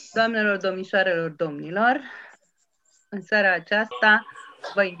Doamnelor, domnișoarelor, domnilor, în seara aceasta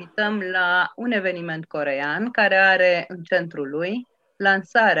vă invităm la un eveniment coreean care are în centrul lui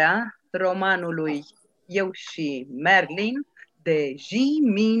lansarea romanului Eu și Merlin de Ji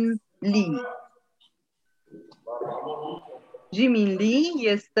Min Lee. Ji Min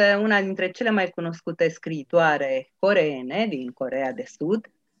Lee este una dintre cele mai cunoscute scriitoare coreene din Coreea de Sud,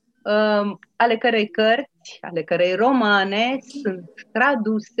 ale cărei cărți, ale cărei romane sunt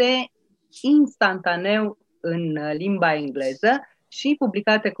traduse instantaneu în limba engleză și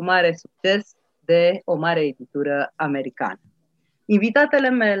publicate cu mare succes de o mare editură americană. Invitatele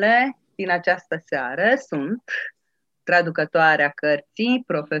mele din această seară sunt traducătoarea cărții,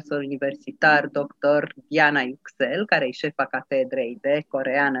 profesor universitar dr. Diana Yüksel, care e șefa catedrei de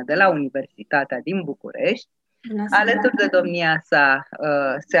coreeană de la Universitatea din București. Alături de domnia sa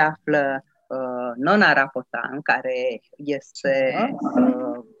se află Nona Rapotan, care este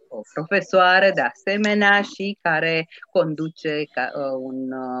o profesoară de asemenea și care conduce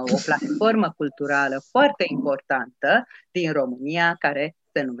o platformă culturală foarte importantă din România care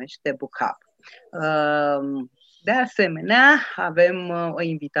se numește Book Hub. De asemenea, avem o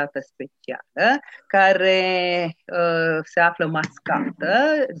invitată specială care se află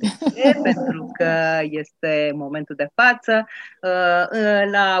mascată. De ce? Pentru că este momentul de față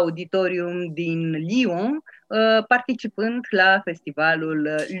la auditorium din Lyon, participând la festivalul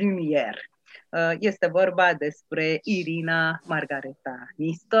Lumière. Este vorba despre Irina Margareta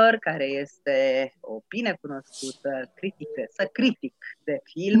Nistor, care este o binecunoscută critic de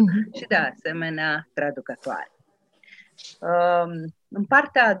film și de asemenea traducătoare. În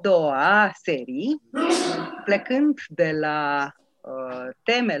partea a doua a serii, plecând de la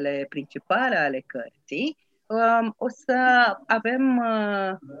temele principale ale cărții, o să avem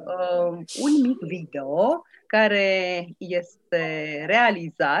un mic video care este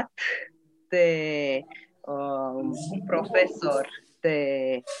realizat de un profesor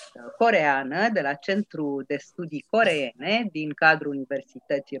de coreeană de la Centrul de Studii Coreene din cadrul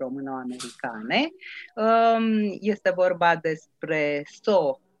Universității Româno-Americane. Este vorba despre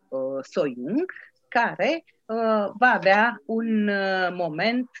So-Young, care va avea un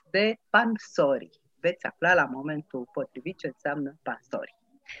moment de pansori. Veți afla la momentul potrivit ce înseamnă pansori.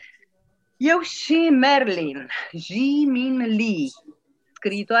 Eu și Merlin, Ji Min Lee,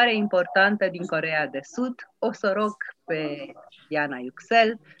 scriitoare importantă din Coreea de Sud, o să rog pe Diana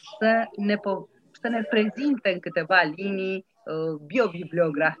Yüksel să ne prezinte în câteva linii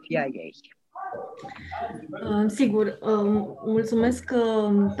biobibliografia ei. Sigur, mulțumesc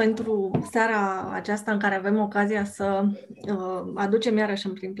pentru seara aceasta în care avem ocazia să aducem iarăși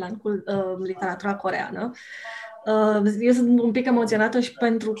în prim plan cu literatura coreeană. Eu sunt un pic emoționată și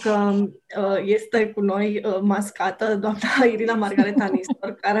pentru că este cu noi mascată doamna Irina Margareta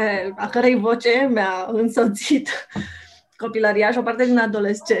Nistor, a cărei voce mi-a însoțit copilăria și o parte din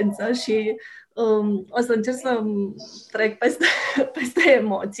adolescență și o să încerc să trec peste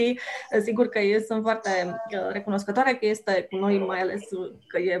emoții. Sigur că eu sunt foarte recunoscătoare că este cu noi, mai ales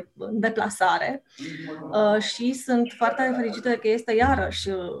că e în deplasare și sunt foarte fericită că este iarăși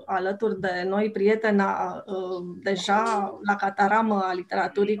alături de noi prietena deja la cataramă a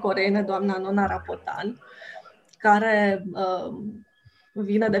literaturii coreene, doamna Nona Rapotan, care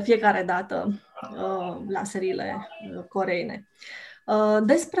vine de fiecare dată la seriile coreene.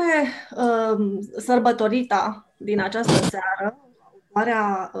 Despre sărbătorita din această seară,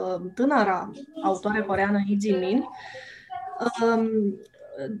 tânăra autoare coreeană Lee Ji-min,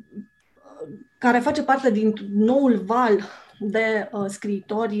 care face parte din noul val de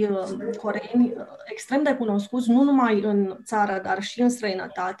scriitori coreeni extrem de cunoscuți, nu numai în țară, dar și în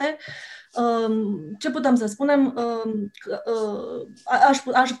străinătate. Ce putem să spunem?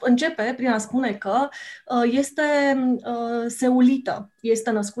 Aș începe prin a spune că este seulită.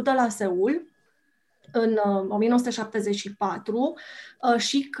 Este născută la Seul în 1974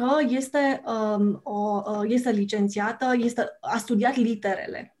 și că este licențiată, a studiat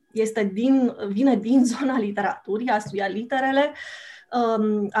literele. Vine din zona literaturii, a studiat literele,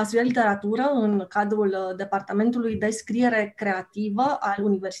 a studiat literatură în cadrul Departamentului de Scriere Creativă al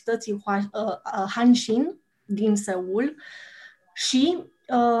Universității Hanshin din Seul și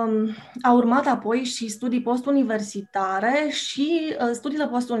a urmat apoi și studii postuniversitare și studiile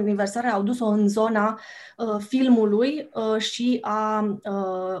postuniversitare au dus-o în zona filmului și a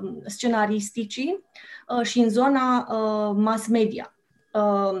scenaristicii și în zona mass media.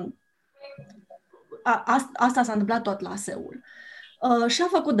 Asta s-a întâmplat tot la Seul. Și a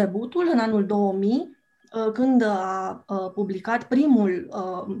făcut debutul în anul 2000, când a publicat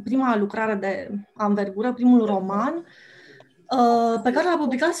prima lucrare de anvergură, primul roman, pe care l-a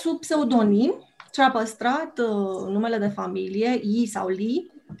publicat sub pseudonim și a păstrat numele de familie, Yi sau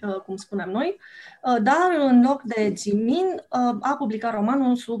Li, cum spunem noi, dar în loc de Jimin a publicat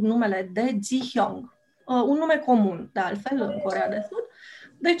romanul sub numele de Ji-hyung, un nume comun, de altfel, în Coreea de Sud.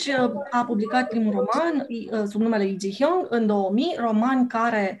 Deci a publicat primul roman sub numele Ji-hyung în 2000, roman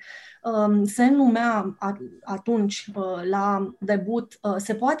care se numea atunci la debut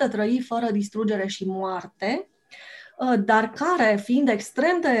Se poate trăi fără distrugere și moarte, dar care, fiind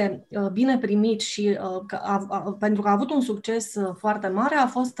extrem de bine primit și pentru că a avut un succes foarte mare, a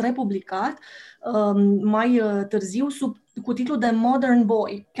fost republicat mai târziu cu titlul de Modern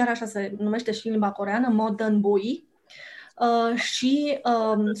Boy. Chiar așa se numește și în limba coreeană, Modern Boy. Și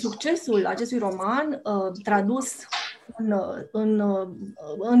succesul acestui roman, tradus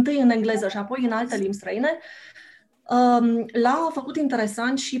întâi în engleză și apoi în alte limbi străine, l-a făcut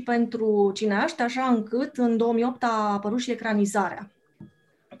interesant și pentru cineaști, așa încât în 2008 a apărut și ecranizarea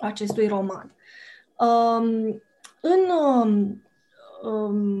acestui roman. În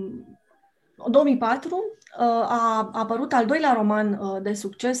 2004 a apărut al doilea roman de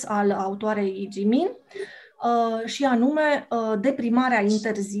succes al autoarei Jimin, și anume Deprimarea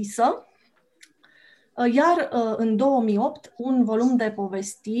interzisă, iar în 2008 un volum de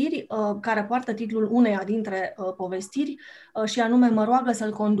povestiri care poartă titlul uneia dintre povestiri și anume Mă roagă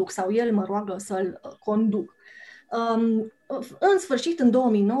să-l conduc sau El mă roagă să-l conduc. În sfârșit, în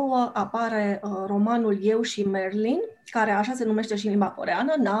 2009 apare romanul Eu și Marilyn, care așa se numește și în limba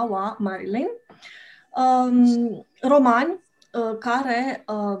coreeană, Nawa Marilyn, roman care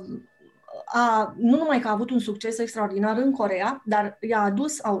nu numai că a avut un succes extraordinar în Coreea, dar i-a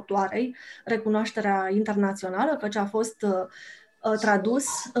adus autoarei recunoașterea internațională, căci a fost tradus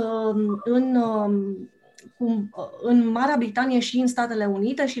în Marea Britanie și în Statele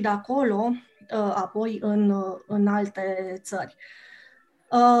Unite și de acolo apoi în alte țări.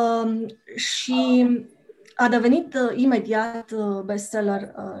 Și a devenit imediat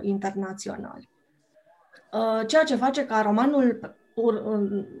bestseller internațional. Ceea ce face ca romanul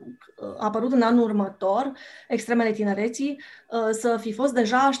apărut în anul următor, Extremele tinereții, să fi fost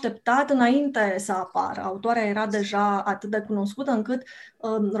deja așteptat înainte să apară. Autoarea era deja atât de cunoscută încât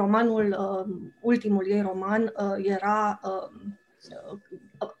romanul, ultimul ei roman,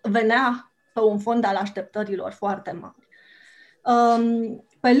 venea pe un fond al așteptărilor foarte mari.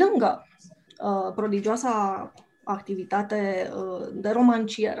 Pe lângă prodigioasa activitate de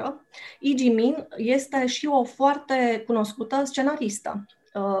romancieră, Lee Ji-min este și o foarte cunoscută scenaristă.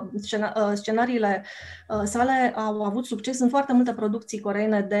 Scenariile sale au avut succes în foarte multe producții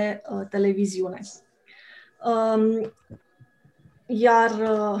coreene de televiziune. Iar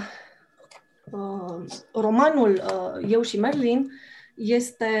romanul Eu și Marilyn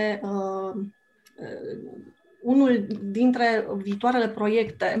este unul dintre viitoarele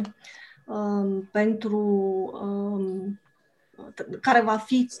proiecte care va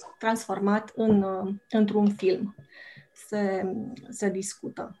fi transformat într-un film. Se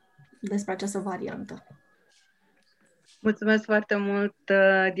discută despre această variantă. Mulțumesc foarte mult,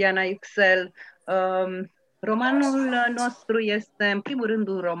 Diana Yüksel. Romanul nostru este, în primul rând,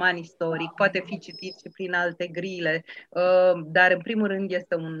 un roman istoric, poate fi citit și prin alte grile, dar, în primul rând,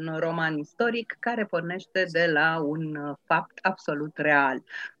 este un roman istoric care pornește de la un fapt absolut real.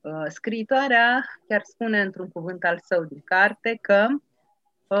 Scriitoarea chiar spune într-un cuvânt al său din carte că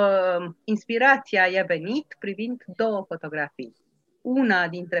inspirația i-a venit privind două fotografii. Una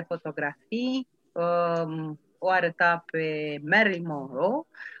dintre fotografii o arăta pe Marilyn Monroe,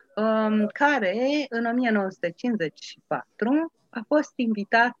 care în 1954 a fost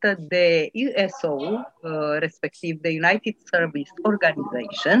invitată de USO, respectiv de United Service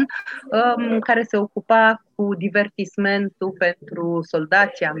Organization, care se ocupa cu divertismentul pentru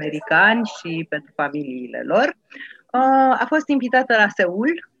soldații americani și pentru familiile lor. A fost invitată la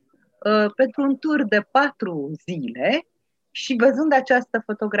Seul pentru un tur de 4 zile și, văzând această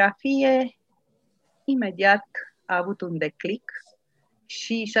fotografie, imediat a avut un declic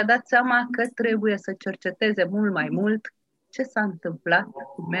și și-a dat seama că trebuie să cerceteze mult mai mult ce s-a întâmplat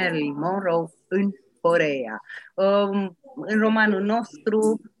cu Marilyn Monroe în Coreea. În romanul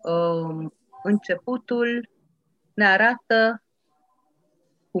nostru, începutul ne arată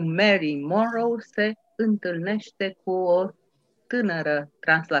cum Marilyn Monroe se întâlnește cu o tânără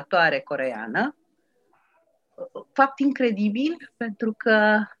translatoare coreeană. Fapt incredibil, pentru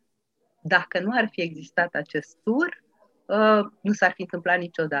că dacă nu ar fi existat acest tur, nu s-ar fi întâmplat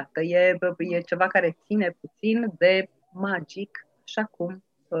niciodată. E ceva care ține puțin de magic, așa cum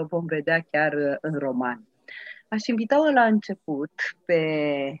vom vedea chiar în roman. Aș invita-o la început pe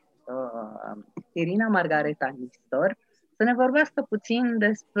Irina Margareta Nistor să ne vorbească puțin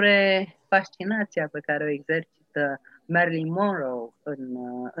despre fascinația pe care o exercită Marilyn Monroe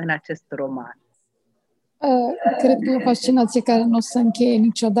în acest roman. Cred că e o fascinație care nu o să încheie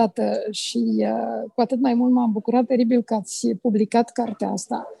niciodată și cu atât mai mult m-am bucurat teribil că ați publicat cartea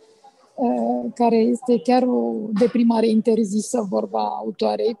asta, care este chiar o deprimare interzisă, vorba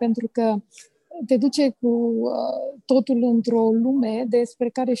autoarei, pentru că te duce cu totul într-o lume despre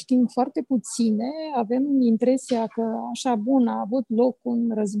care știm foarte puține. Avem impresia că, așa, bun, a avut loc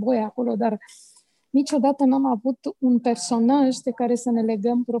un război acolo, dar niciodată n-am avut un personaj de care să ne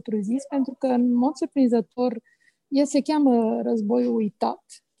legăm propriu-zis, pentru că, în mod surprinzător, el se cheamă Războiul uitat,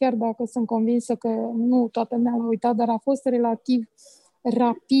 chiar dacă sunt convinsă că nu toată lumea l-a uitat, dar a fost relativ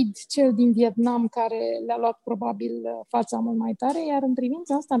rapid cel din Vietnam care le-a luat probabil fața mult mai tare, iar în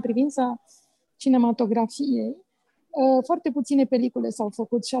privința asta, în privința cinematografiei, foarte puține pelicule s-au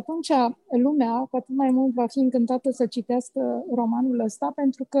făcut și atunci lumea, cu atât mai mult, va fi încântată să citească romanul ăsta,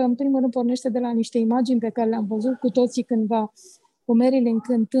 pentru că, în primul rând, pornește de la niște imagini pe care le-am văzut cu toții cândva, cu Marilyn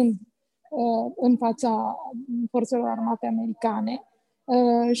cântând în fața forțelor armate americane.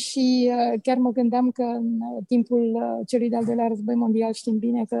 Și chiar mă gândeam că în timpul celui de-al doilea război mondial știm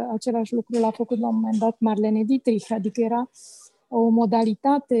bine că același lucru l-a făcut la un moment dat Marlene Dietrich, adică era o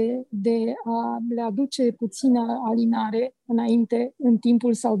modalitate de a le aduce puțină alinare înainte, în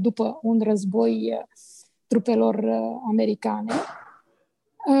timpul sau după un război trupelor americane.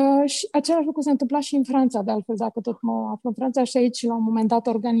 Și același lucru se întâmpla și în Franța, de altfel, dacă tot mă aflu în Franța, și aici la un moment dat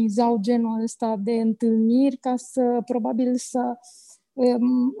organizau genul ăsta de întâlniri ca să, probabil, să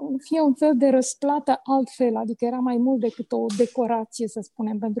fie un fel de răsplată altfel, adică era mai mult decât o decorație, să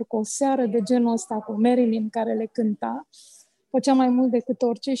spunem, pentru că o seară de genul ăsta cu Marilyn care le cânta, făcea mai mult decât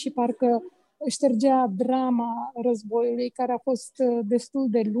orice și parcă ștergea drama războiului, care a fost destul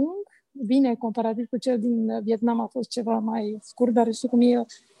de lung. Bine, comparativ cu cel din Vietnam a fost ceva mai scurt, dar știu cum e,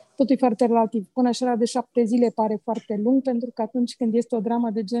 totul e foarte relativ. Până așa de 7 zile pare foarte lung, pentru că atunci când este o dramă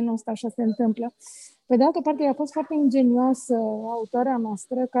de genul ăsta, așa se întâmplă. Pe de altă parte, a fost foarte ingenioasă autoarea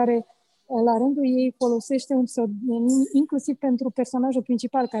noastră, care la rândul ei folosește un pseudonim, inclusiv pentru personajul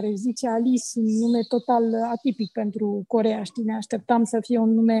principal, care își zice Alice, un nume total atipic pentru Coreea, știi, ne așteptam să fie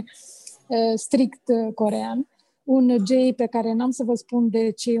un nume strict corean. Un J pe care n-am să vă spun de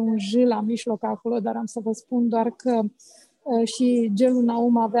ce e un J la mijloc acolo, dar am să vă spun doar că și Gelul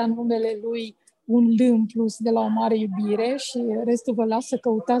Naum avea în numele lui un L în plus de la o mare iubire și restul vă las să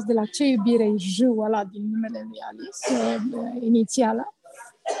căutați de la ce iubire e J-ul ăla din numele lui Alice, inițiala.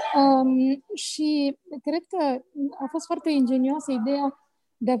 Și cred că a fost foarte ingenioasă ideea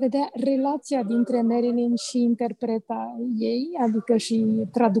de a vedea relația dintre Marilyn și interpreta ei, adică și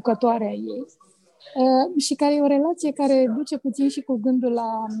traducătoarea ei, și care e o relație care duce puțin și cu gândul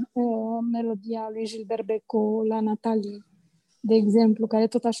la melodia lui Gilbert Bécaud, la Nathalie, de exemplu, care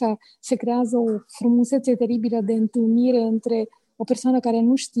tot așa se creează o frumusețe teribilă de întâlnire între o persoană care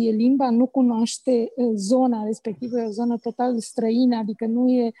nu știe limba, nu cunoaște zona respectivă, e o zonă total străină, adică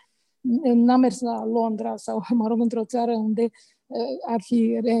n-a mers la Londra sau, mă rog, într-o țară unde ar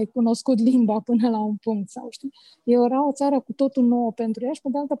fi recunoscut limba până la un punct, sau știi. Era o țară cu totul nouă pentru ea și, pe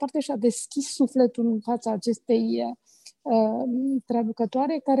de altă parte, și-a deschis sufletul în fața acestei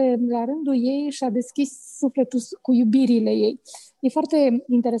traducătoare, care, la rândul ei, și-a deschis sufletul cu iubirile ei. E foarte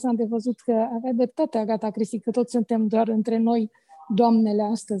interesant de văzut că avea dreptate Agatha Christie, că toți suntem doar între noi doamnele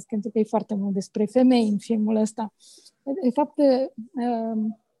astăzi, pentru că e foarte mult despre femei în filmul ăsta. De fapt,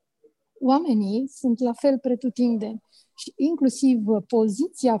 oamenii sunt la fel pretutindeni și inclusiv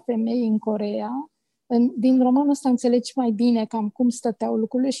poziția femeii în Coreea, din romanul ăsta înțelegi mai bine cam cum stăteau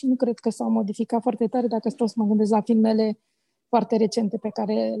lucrurile și nu cred că s-au modificat foarte tare dacă stau să mă gândesc la filmele foarte recente pe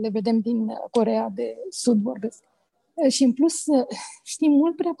care le vedem din Coreea de Sud vorbesc. Și în plus știm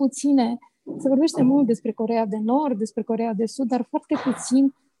mult prea puține, se vorbește mult despre Coreea de Nord, despre Coreea de Sud, dar foarte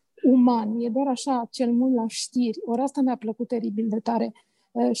puțin uman, e doar așa cel mult la știri. Ori asta mi-a plăcut teribil de tare.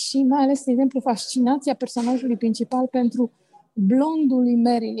 Și mai ales, de exemplu, fascinația personajului principal pentru blondul lui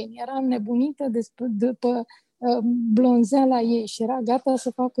Marilyn. Era nebunită după blonzeala ei și era gata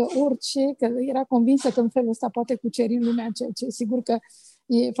să facă orice, că era convinsă că în felul ăsta poate cuceri lumea, ceea ce sigur că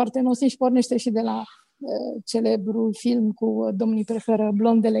e foarte nociv și pornește și de la celebrul film cu Domnii preferă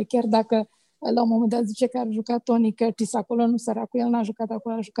blondele, chiar dacă la un moment dat zice că a jucat Tony Curtis acolo, nu săracul, el n-a jucat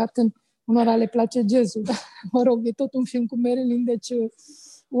acolo, a jucat în unora le place jazzul, dar mă rog, e tot un film cu Marilyn, deci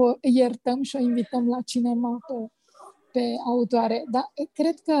o iertăm și o invităm la cinema pe autoare. Dar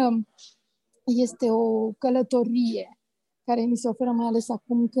cred că este o călătorie care mi se oferă mai ales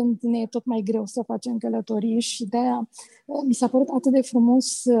acum când ne e tot mai greu să facem călătorii și de-aia mi s-a părut atât de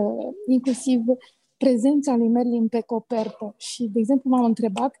frumos, inclusiv prezența lui Marilyn pe copertă. Și, de exemplu, m-am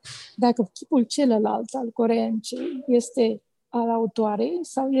întrebat dacă chipul celălalt al coreencei este al autoarei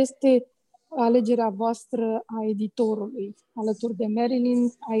sau este alegerea voastră a editorului. Alături de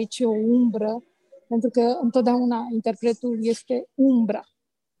Marilyn, aici e o umbră, pentru că întotdeauna interpretul este umbra.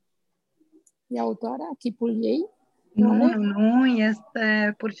 E autoarea, chipul ei? Nu,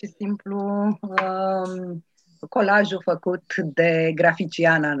 este pur și simplu colajul făcut de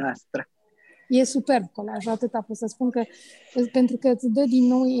graficiana noastră. E superb colajul, atâta pot să spun, că pentru că îți dă din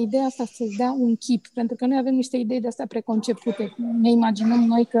nou ideea asta să-ți dea un chip, pentru că noi avem niște idei de-astea preconcepute. Ne imaginăm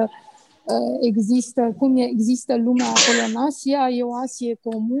noi că există lumea acolo în Asia, e o Asie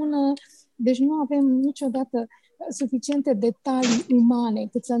comună, deci nu avem niciodată suficiente detalii umane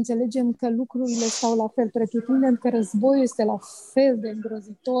cât să înțelegem că lucrurile stau la fel, pretutindem că războiul este la fel de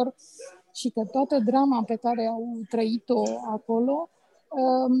îngrozitor și că toată drama pe care au trăit-o acolo,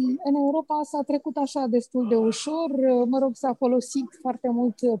 în Europa s-a trecut așa destul de ușor, s-a folosit foarte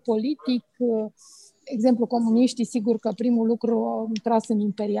mult politic. Exemplu, comuniștii, sigur că primul lucru au tras în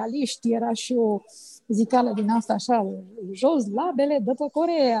imperialiști, era și o zicală din asta așa, jos labele de pe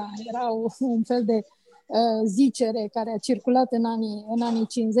Coreea. Era un fel de zicere care a circulat în anii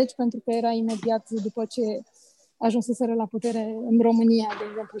 50, pentru că era imediat după ce ajunseseră la putere în România, de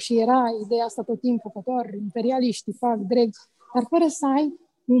exemplu. Și era ideea asta tot timpul, că doar imperialiștii fac dreg, dar fără să ai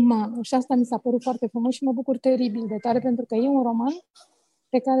umanul. Și asta mi s-a părut foarte frumos și mă bucur teribil de tare, pentru că e un roman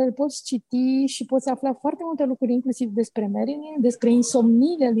pe care îl poți citi și poți afla foarte multe lucruri, inclusiv despre Marilyn, despre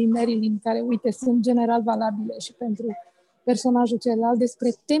insomniile lui Marilyn, care, uite, sunt general valabile și pentru personajul celălalt,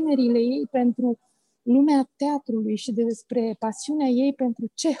 despre temerile ei pentru lumea teatrului și despre pasiunea ei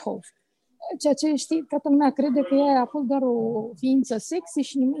pentru Cehov. Ceea ce, știi, toată lumea crede că ea a fost doar o ființă sexy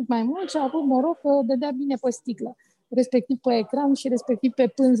și nimic mai mult și a avut noroc că dădea bine pe sticlă, respectiv pe ecran și respectiv pe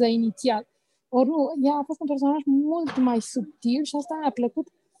pânză inițial. Ori nu, ea a fost un personaj mult mai subtil și asta mi-a plăcut,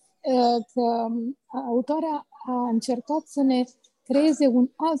 că autoarea a încercat să ne creeze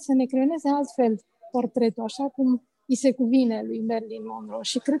să ne creioneze altfel portretul, așa cum îi se cuvine lui Marilyn Monroe.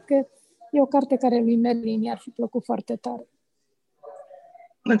 Și cred că e o carte care lui Marilyn i-ar fi plăcut foarte tare.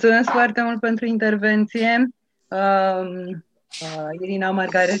 Mulțumesc foarte mult pentru intervenție. Irina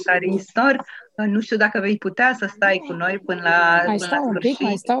Margareta Ristor. Nu știu dacă vei putea să stai cu noi până la sfârșit.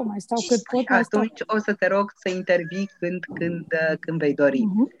 Mai stau cât pot. Atunci o să te rog să intervii când vei dori.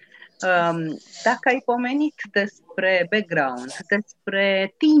 Dacă ai pomenit despre background,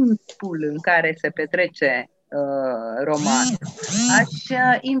 despre timpul în care se petrece roman, aș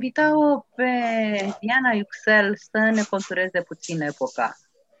invita-o pe Diana Yüksel să ne contureze puțin epoca.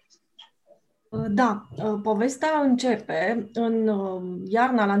 Da, povestea începe în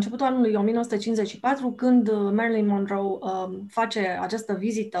iarna, la începutul anului 1954, când Marilyn Monroe face această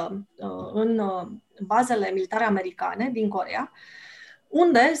vizită în bazele militare americane din Coreea,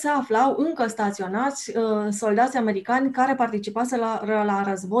 unde se aflau încă staționați soldați americani care participase la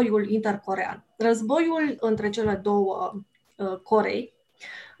războiul intercorean. Războiul între cele două Corei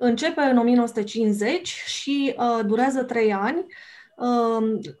începe în 1950 și durează 3 ani.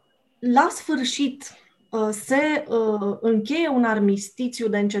 La sfârșit se încheie un armistițiu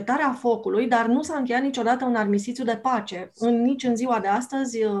de încetare a focului, dar nu s-a încheiat niciodată un armistițiu de pace. Nici în ziua de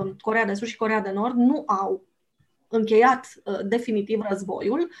astăzi, Coreea de Sud și Coreea de Nord nu au încheiat definitiv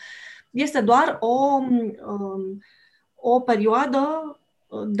războiul. Este doar o perioadă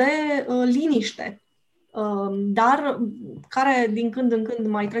de liniște, dar care din când în când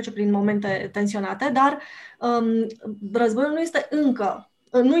mai trece prin momente tensionate, dar războiul nu este încă,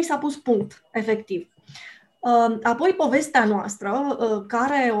 nu i s-a pus punct, efectiv. Apoi povestea noastră,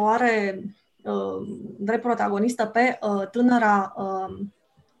 care o are drept protagonistă pe tânăra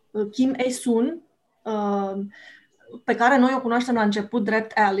Kim E-sun, pe care noi o cunoaștem la început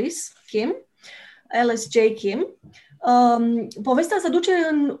drept Alice J. Kim. Povestea se duce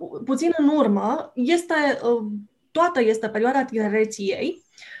puțin în urmă, toată este perioada tinereții ei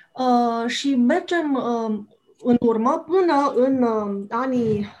și mergem în urmă până în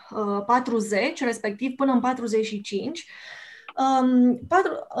anii 40, respectiv până în 45.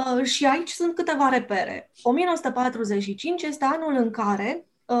 Și aici sunt câteva repere. 1945 este anul în care,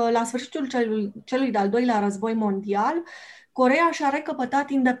 la sfârșitul celui de-al doilea război mondial, Coreea și-a recăpătat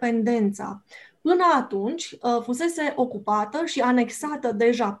independența. Până atunci fusese ocupată și anexată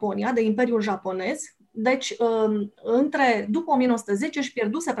de Japonia, de Imperiul Japonez. Deci, după 1910 își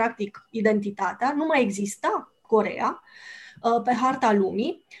pierduse practic identitatea, nu mai exista Coreea. pe harta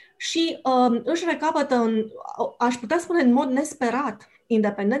lumii și își recapătă, aș putea spune în mod nesperat,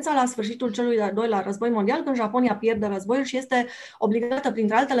 independența la sfârșitul celui de-al doilea război mondial, când Japonia pierde războiul și este obligată,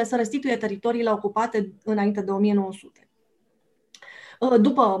 printre altele, să restituie teritoriile ocupate înainte de 1900.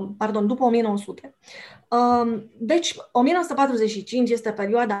 După 1900. Deci, 1945 este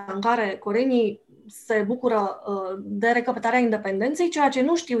perioada în care coreenii se bucură de recapătarea independenței. Ceea ce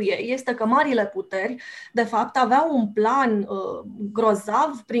nu știu ei este că marile puteri, de fapt, aveau un plan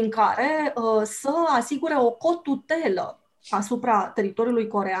grozav prin care să asigure o cotutelă asupra teritoriului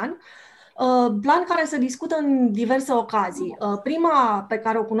coreean, plan care se discută în diverse ocazii. Prima pe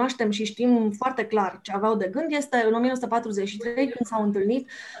care o cunoaștem și știm foarte clar ce aveau de gând este în 1943, când s-au întâlnit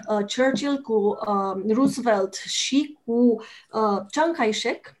Churchill cu Roosevelt și cu Chiang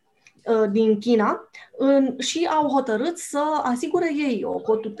Kai-shek din China și au hotărât să asigure ei o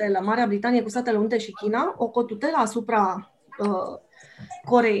cotutelă, Marea Britanie cu Statele Unite și China, o cotutelă asupra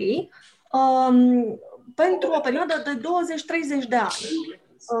Coreei pentru o perioadă de 20-30 de ani.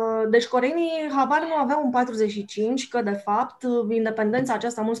 Deci coreenii habar nu aveau în 45 că, de fapt, independența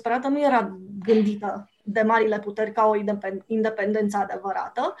aceasta mult sperată nu era gândită de marile puteri ca o independență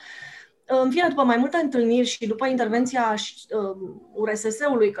adevărată. În fine, după mai multe întâlniri și după intervenția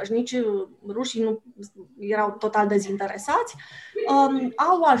URSS-ului, căci nici rușii nu erau total dezinteresați,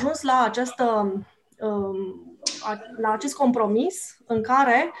 au ajuns la acest compromis în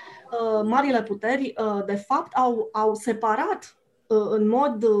care marile puteri, de fapt, au separat în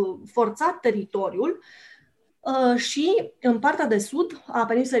mod forțat teritoriul și în partea de sud a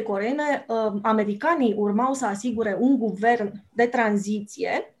peninsulei coreene, americanii urmau să asigure un guvern de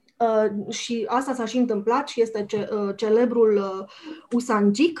tranziție și asta s-a și întâmplat și este celebrul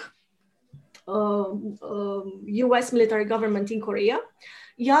Usanjik, US Military Government in Korea,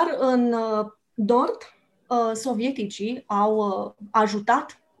 iar în nord, sovieticii au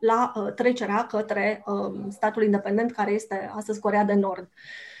ajutat la trecerea către statul independent care este astăzi Coreea de Nord.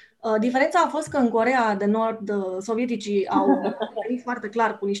 Diferența a fost că în Coreea de Nord sovieticii au venit foarte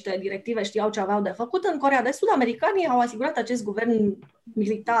clar cu niște directive, știau ce aveau de făcut. În Coreea de Sud, americanii au asigurat acest guvern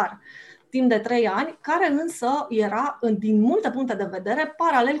militar timp de 3 ani, care însă era, din multe puncte de vedere,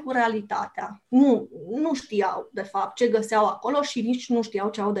 paralel cu realitatea. Nu știau, de fapt, ce găseau acolo și nici nu știau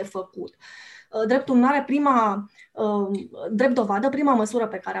ce au de făcut. Drept urmare, drept dovadă, prima măsură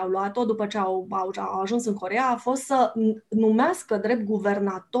pe care au luat-o după ce au ajuns în Coreea a fost să numească drept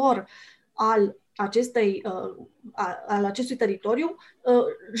guvernator al acestui teritoriu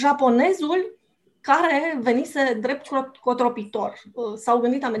japonezul care venise drept cotropitor. S-au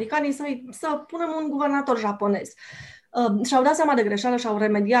gândit americanii să punem un guvernator japonez. Și-au dat seama de greșeală și au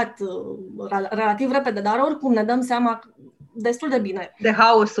remediat relativ repede, dar oricum ne dăm seama destul de bine. De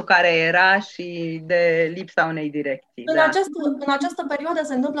haosul care era și de lipsa unei direcții. În această perioadă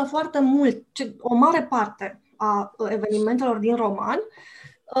se întâmplă foarte mult, o mare parte a evenimentelor din roman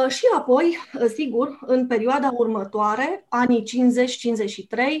și apoi, sigur, în perioada următoare, anii 50-53,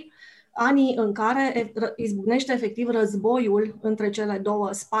 anii în care izbucnește efectiv războiul între cele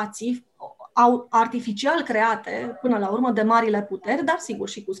două spații, artificial create până la urmă de marile puteri, dar sigur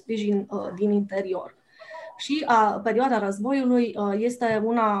și cu sprijin din interior. Și perioada războiului este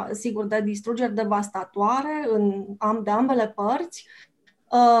una, sigur, de distrugeri devastatoare de ambele părți.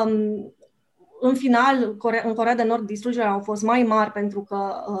 În final, în Coreea de Nord, distrugerile au fost mai mari pentru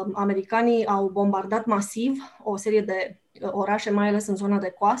că americanii au bombardat masiv o serie de orașe, mai ales în zona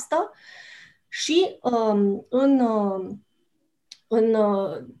de coastă. Și în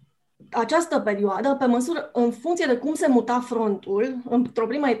această perioadă, în funcție de cum se muta frontul, într-o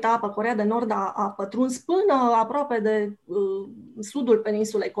primă etapă, Coreea de Nord a pătruns până aproape de sudul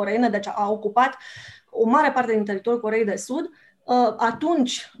peninsulei coreene, deci a ocupat o mare parte din teritoriul Coreei de Sud.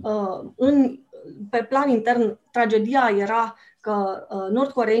 Atunci, pe plan intern, tragedia era că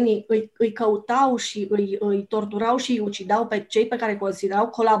nord-coreenii îi căutau și îi torturau și îi ucidau pe cei pe care îi considerau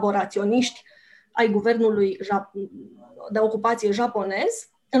colaboraționiști ai guvernului de ocupație japonez.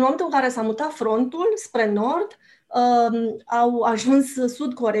 În momentul în care s-a mutat frontul spre nord, au ajuns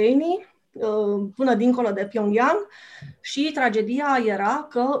sud-coreenii până dincolo de Pyongyang și tragedia era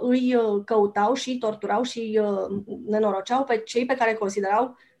că îi căutau și torturau și nenoroceau pe cei pe care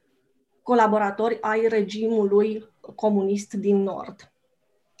considerau colaboratori ai regimului comunist din nord.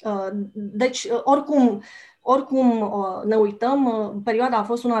 Deci, oricum ne uităm, perioada a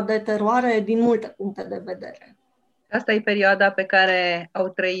fost una de teroare din multe puncte de vedere. Asta e perioada pe care au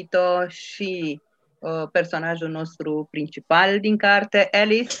trăit-o și personajul nostru principal din carte,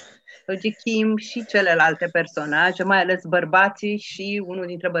 Alice, Ji Kim, și celelalte personaje, mai ales bărbații și unul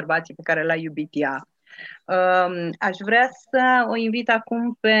dintre bărbații pe care l-a iubit ea. Aș vrea să o invit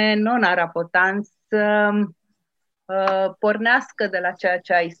acum pe Nona Rapotan să pornească de la ceea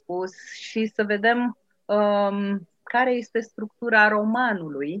ce ai spus și să vedem care este structura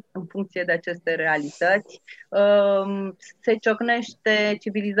romanului în funcție de aceste realități. Se ciocnește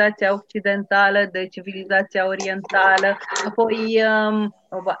civilizația occidentală de civilizația orientală, apoi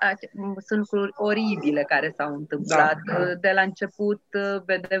sunt lucruri oribile care s-au întâmplat. Da. De la început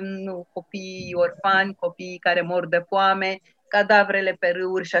vedem copii orfani, copii care mor de foame, cadavrele pe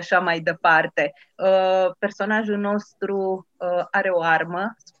râuri și așa mai departe. Personajul nostru are o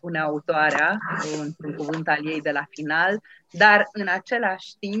armă, spune autoarea, într-un cuvânt al ei de la final, dar în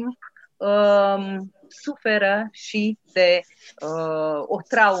același timp suferă și de o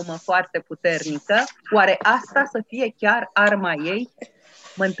traumă foarte puternică. Oare asta să fie chiar arma ei?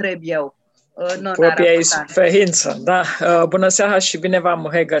 Mă întreb eu. Propria ei suferință, da. Bună seara și bine v-am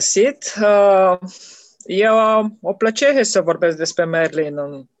regăsit. E o plăcere să vorbesc despre Merlin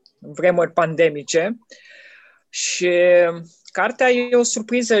în vremuri pandemice și cartea e o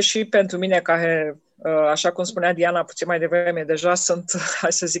surpriză și pentru mine care, așa cum spunea Diana puțin mai devreme, deja sunt,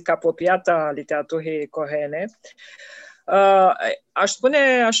 hai să zic, apropiată a literaturii coreene.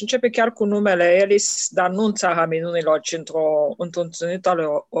 Aș începe chiar cu numele Alice, dar nu în Țara Minunilor, ci într-un ținut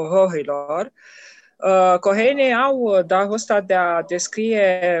al ororilor. Coreenii au darul ăsta de a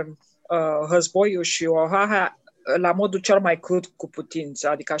descrie războiul și orarea la modul cel mai crud cu putință,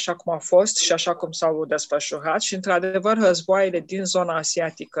 adică așa cum a fost și așa cum s-au desfășurat și, într-adevăr, războaiele din zona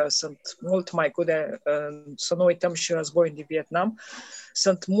asiatică sunt mult mai crude, să nu uităm și războiul din Vietnam,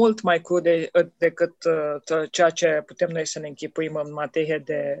 sunt mult mai crude decât ceea ce putem noi să ne închipuim în materie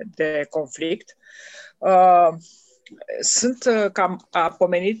de conflict. Cam a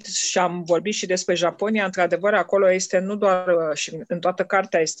pomenit și am vorbit și despre Japonia, într-adevăr acolo este nu doar, și în toată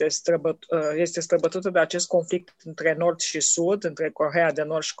cartea este străbătută de acest conflict între Nord și Sud, între Coreea de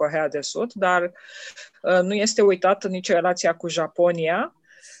Nord și Coreea de Sud, dar nu este uitată nici relația cu Japonia.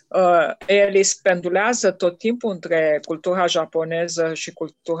 Alice pendulează tot timpul între cultura japoneză și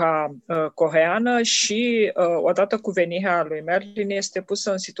cultura coreeană și odată cu venirea lui Merlin este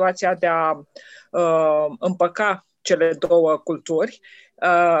pusă în situația de a împăca cele două culturi,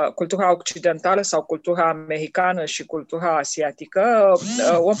 cultura occidentală sau cultura americană și cultura asiatică,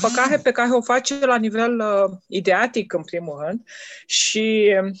 o împăcare pe care o face la nivel ideatic în primul rând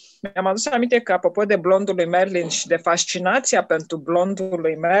și mi-am adus aminte că apropo de blondul lui Merlin și de fascinația pentru blondul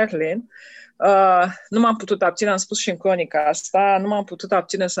lui Merlin, nu m-am putut abține, am spus și în cronica asta, nu m-am putut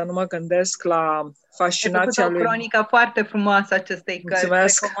abține să nu mă gândesc la fascinația lui. Ai făcut o cronică foarte frumoasă acestei cărți,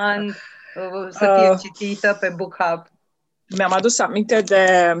 recomand să fie citită pe BookHub. Mi-am adus aminte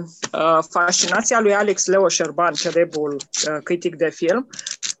de fascinația lui Alex Leo Șerban, celebrul critic de film,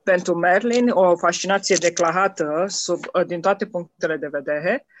 pentru Merlin, o fascinație declarată din toate punctele de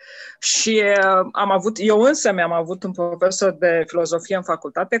vedere și eu însă mi-am avut un profesor de filozofie în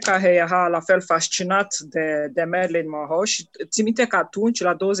facultate care era la fel fascinat de Marilyn Monroe și țin minte că atunci,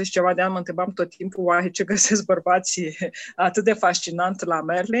 la 20 ceva de ani, mă întrebam tot timpul oare ce găsesc bărbații atât de fascinant la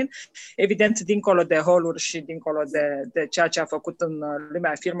Merlin, evident dincolo de roluri și dincolo de ceea ce a făcut în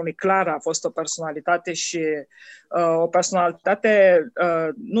lumea filmului. Clar a fost o personalitate și o personalitate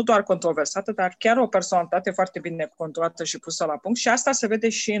nu doar controversată, dar chiar o personalitate foarte bine conturată și pusă la punct și asta se vede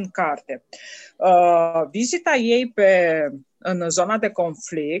și în carte. Vizita ei în zona de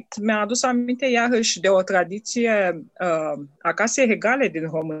conflict mi-a adus aminte iarăși de o tradiție a casei regale din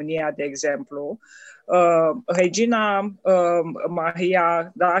România, de exemplu, Regina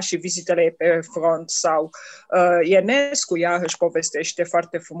Maria, da, și vizitele ei pe front, sau Ionescu iarăși povestește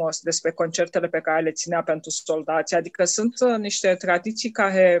foarte frumos despre concertele pe care le ținea pentru soldați, adică sunt niște tradiții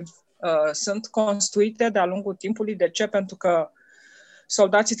care sunt construite de-a lungul timpului. De ce? Pentru că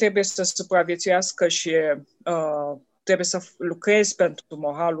soldații trebuie să supraviețuiască și trebuie să lucrezi pentru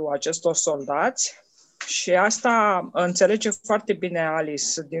moralul acestor soldați. Și asta înțelege foarte bine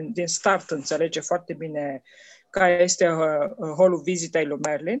Alice, din start înțelege foarte bine care este rolul vizitei lui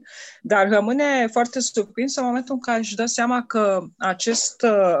Merlin, dar rămâne foarte surprins în momentul în care își dă seama că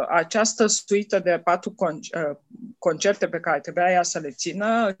această suită de 4 concerte pe care trebuia ea să le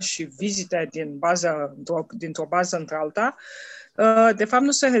țină și vizite dintr-o bază într-alta, de fapt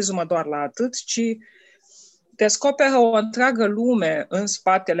nu se rezumă doar la atât, ci descoperă o întreagă lume în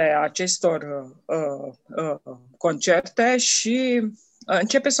spatele acestor concerte și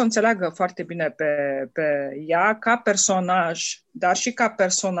începe să o înțeleagă foarte bine pe ea ca personaj, dar și ca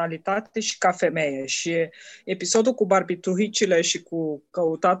personalitate și ca femeie. Și episodul cu barbituricile și cu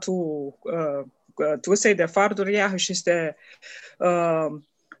căutatul trusei de farduri iarăși este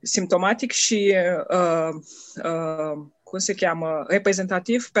simptomatic și cum se cheamă,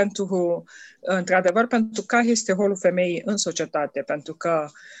 reprezentativ pentru, într-adevăr, pentru care este rolul femeii în societate. Pentru că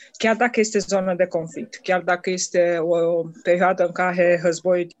chiar dacă este zonă de conflict, chiar dacă este o perioadă în care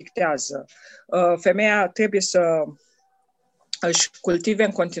războiul dictează, femeia trebuie să își cultive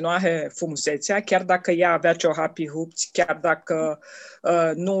în continuare frumusețea, chiar dacă ea avea ciorapii rupți, chiar dacă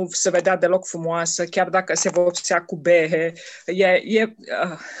nu se vedea deloc frumoasă, chiar dacă se vopsea cu bere.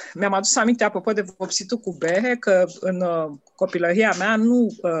 Mi-am adus aminte, apropo de vopsitul cu bere, că în copilăria mea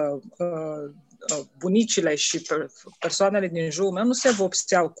bunicile și persoanele din jurul meu nu se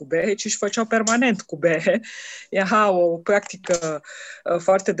vopseau cu bere, ci își făceau permanent cu bere. Era o practică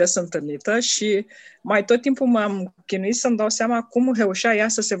foarte des întâlnită și mai tot timpul m-am chinuit să-mi dau seama cum reușea ea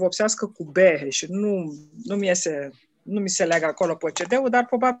să se vopsească cu bere și nu mi se leagă acolo procedeul, dar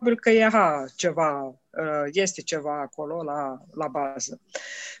probabil că era ceva, este ceva acolo la bază.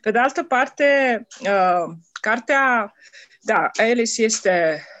 Pe de altă parte, cartea, da, Alice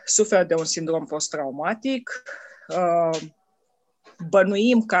suferă de un sindrom post-traumatic.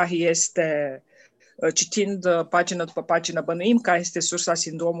 Bănuim care este, citind pagină după pagină, bănuim care este sursa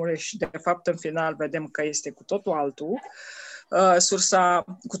sindromului și, de fapt, în final vedem că este cu totul altul.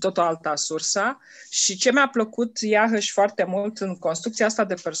 Cu totul alta sursa. Și ce mi-a plăcut iarăși foarte mult în construcția asta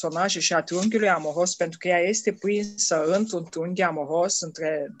de personaje și a triunghiului amoros, pentru că ea este prinsă într-un triunghi amoros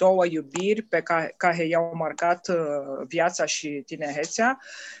între două iubiri pe care i-au marcat viața și tinerețea,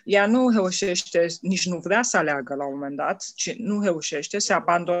 ea nu reușește, nici nu vrea să aleagă la un moment dat, ci nu reușește, se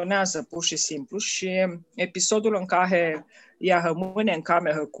abandonează pur și simplu și episodul în care ea rămâne în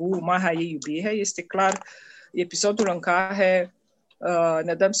cameră cu marea ei iubire este clar episodul în care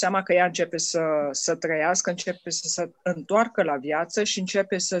ne dăm seama că ea începe să trăiască, începe să se întoarcă la viață și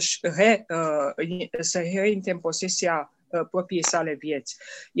începe să reintre în posesia propriei sale vieți.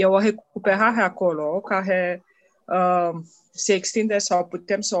 E o recuperare acolo care se extinde sau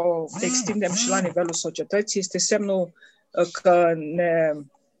putem să o extindem și la nivelul societății. Este semnul că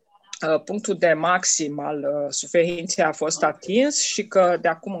punctul de maxim al suferinței a fost atins și că de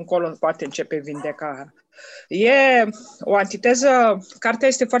acum încolo poate începe vindecarea. E o antiteză, cartea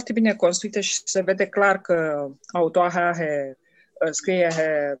este foarte bine construită și se vede clar că autoarea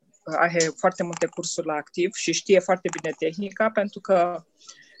are foarte multe cursuri la activ și știe foarte bine tehnica, pentru că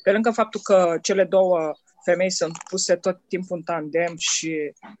pe lângă faptul că cele două femei sunt puse tot timpul în tandem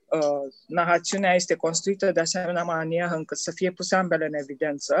și narațiunea este construită de asemenea manieră încât să fie puse ambele în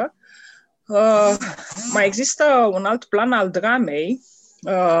evidență, mai există un alt plan al dramei,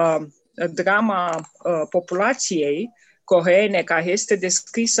 drama populației coreene, care este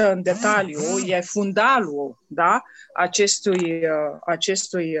descrisă în detaliu, e fundalul, da,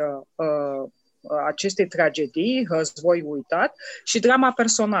 acestei tragedii, război uitat, și drama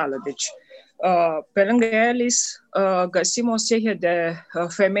personală. Deci, pe lângă Alice, găsim o serie de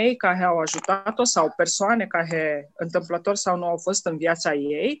femei care au ajutat-o sau persoane care, întâmplător sau nu, au fost în viața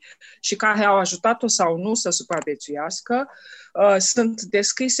ei și care au ajutat-o sau nu să supraviețuiască. Sunt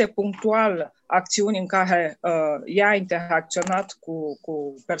descrise punctual acțiuni în care ea a interacționat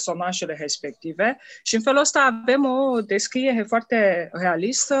cu personajele respective și în felul ăsta avem o descriere foarte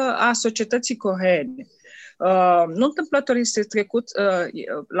realistă a societății coreene. Nu întâmplător este trecut,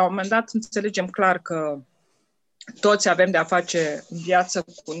 la un moment dat înțelegem clar că toți avem de-a face în viață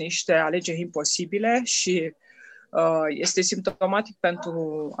cu niște alegeri imposibile și este simptomatic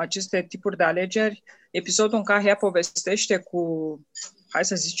pentru aceste tipuri de alegeri episodul în care ea povestește hai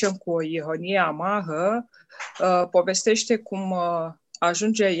să zicem, cu o ironie amară, povestește cum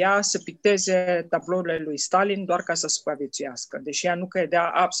ajunge ea să picteze tablourile lui Stalin doar ca să supraviețuiască. Deși ea nu credea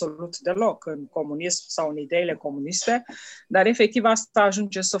absolut deloc în comunism sau în ideile comuniste, dar efectiv asta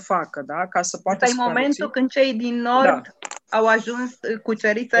ajunge să facă, da? Ca să poată asta e momentul când cei din nord au ajuns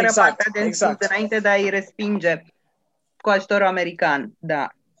cuceriți partea de sud, înainte de a-i respinge cu ajutorul american.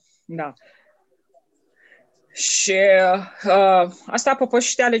 Da. Și asta apropo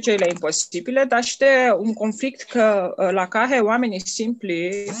și de alegerile imposibile, dar și de un conflict la care oamenii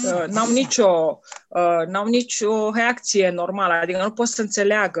simpli n-au nicio reacție normală, adică nu pot să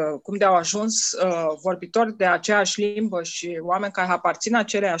înțeleagă cum de au ajuns vorbitori de aceeași limbă și oameni care aparțin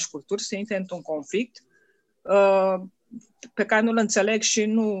aceleași culturi să intre într-un conflict pe care nu-l înțeleg și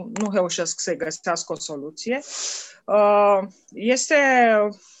nu reușesc să găsească o soluție.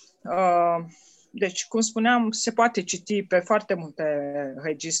 Deci, cum spuneam, se poate citi pe foarte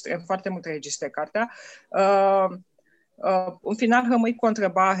multe registre cartea. În final rămâi cu o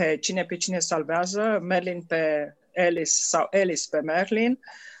întrebare, cine pe cine salvează, Merlin pe Alice sau Alice pe Merlin,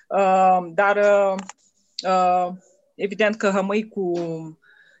 dar evident că rămâi cu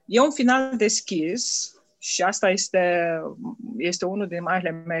E un final deschis și asta este unul din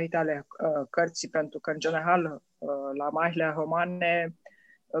marile merite ale cărții, pentru că, în general, la marile romane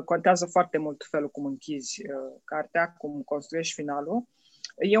contează foarte mult felul cum închizi cartea, cum construiești finalul.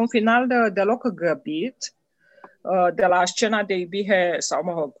 E un final deloc grăbit, de la scena de iubire, sau,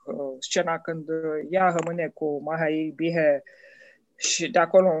 mă rog, scena când ea rămâne cu marea ei iubire și de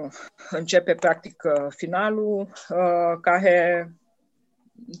acolo începe, practic, finalul, care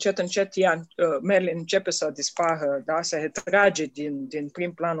încet, Merlin începe să dispară, da? Se retrage din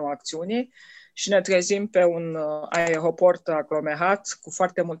prim planul acțiunii și ne trezim pe un aeroport aglomerat cu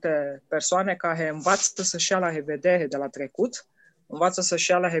foarte multe persoane care învață să-și ia la revedere de la trecut, învață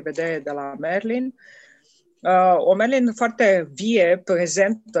să-și ia la revedere de la Merlin. O Merlin foarte vie,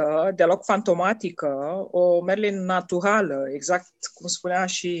 prezentă, deloc fantomatică, o Merlin naturală, exact cum spunea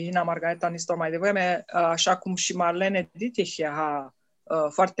și Ina Margareta Nistor mai devreme, așa cum și Marlene Dietrich era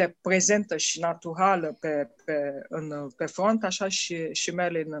foarte prezentă și naturală pe front, așa și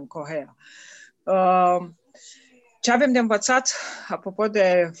Merlin în Coreea. Ce avem de învățat, apropo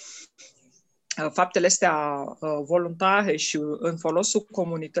de faptele astea voluntare și în folosul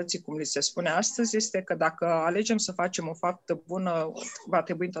comunității, cum li se spune astăzi, este că dacă alegem să facem o faptă bună, va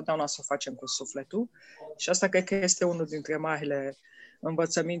trebui întotdeauna să o facem cu sufletul. Și asta cred că este unul dintre marile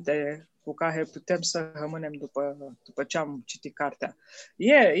învățăminte cu care putem să rămânem după ce am citit cartea.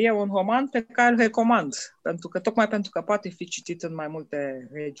 E un roman pe care îl recomand, tocmai pentru că poate fi citit în mai multe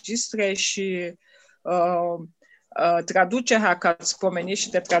registre și traducerea, că ați pomenit și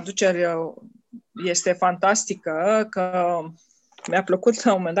de traducere, este fantastică, că mi-a plăcut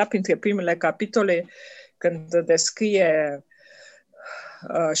la un moment dat printre primele capitole când descrie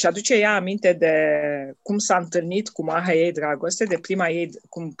și aduce ea aminte de cum s-a întâlnit cu marea ei dragoste, de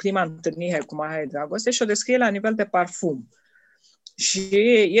prima întâlnire cu marea ei dragoste și o descrie la nivel de parfum. Și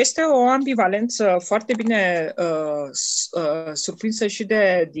este o ambivalență foarte bine surprinsă și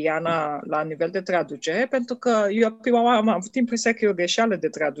de Diana la nivel de traducere, pentru că eu prima oară am avut impresia că e o greșeală de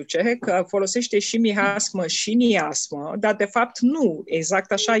traducere, că folosește și miasmă și niasmă, dar de fapt nu,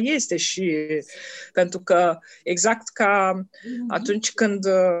 exact așa este și pentru că exact ca atunci când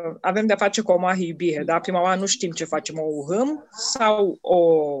avem de-a face cu o mare iubire, da? Prima oară nu știm ce facem, o urâm sau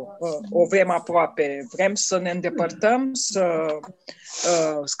o vrem aproape, vrem să ne îndepărtăm, să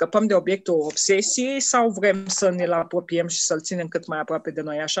scăpăm de obiectul obsesiei sau vrem să ne-l apropiem și să-l ținem cât mai aproape de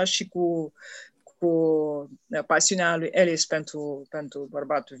noi, așa și cu pasiunea lui Alice pentru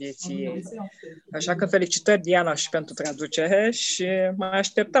bărbatul vieții ei. Așa că felicitări, Diana, și pentru traducere și mai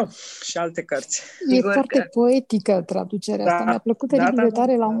așteptăm și alte cărți. E foarte poetică traducerea asta. Mi-a plăcut teribil de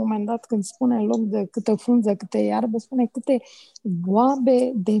tare la un moment dat când spune în loc de câtă frunză, câte iarbă, spune câte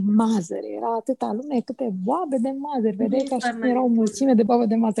boabe de mazăre. Era atâta lume, câte boabe de mazăre. Vedeai că așa era o mulțime de boabe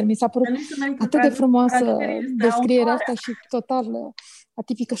de mazăre. Mi s-a părut atât de frumoasă descrierea asta și total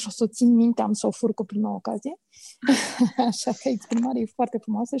atipică și o să o țin minte, am să o fur cu prima ocazie. Așa că exprimarea e foarte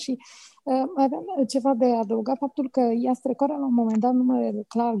frumoasă și aveam ceva de adăugat, faptul că ea strecoară la un moment dat numele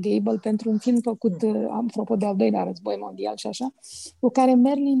Clark Gable pentru un film făcut, apropo de al doilea război mondial și așa, cu care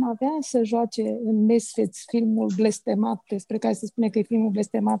Merlin avea să joace în Misfits, filmul blestemat, despre care se spune că e filmul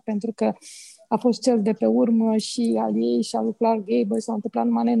blestemat pentru că a fost cel de pe urmă și al ei și al lui Clark Gable, s-au întâmplat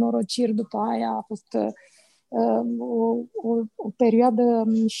numai nenorociri după aia, a fost o perioadă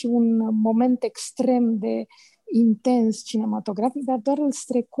și un moment extrem de intens cinematografic, dar doar îl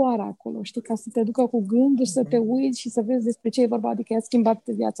strecoară acolo, știi, ca să te ducă cu gânduri, să te uiți și să vezi despre ce e vorba, adică i-a schimbat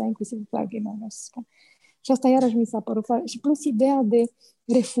viața, inclusiv Clark Gable, să spun. Și asta iarăși mi s-a părut foarte... Și plus ideea de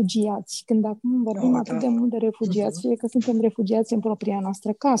refugiați. Când acum vorbim atât de mult de refugiați, fie că suntem refugiați în propria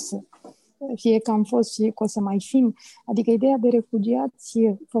noastră casă, fie că am fost, fie că o să mai fim. Adică ideea de refugiați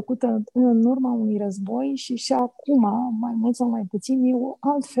făcută în urma unui război și acum, mai mult sau mai puțin, e o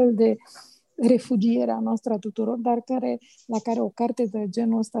altfel de refugierea noastră a tuturor, dar la care o carte de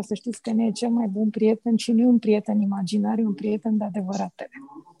genul ăsta, să știți că ne e cel mai bun prieten și nu e un prieten imaginar, e un prieten de adevărat.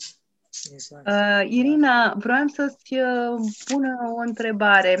 Irina, vreau să-ți pun o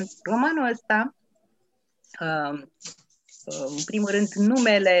întrebare. Romanul ăsta, în primul rând,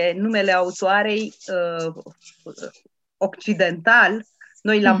 numele autoarei occidental,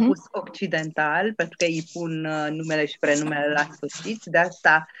 noi l-am pus occidental, pentru că îi pun numele și prenumele la sfârșit, de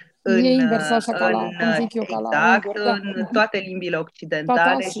asta în toate limbile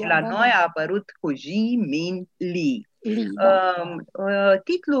occidentale și la noi a apărut cu Ji Min Lee.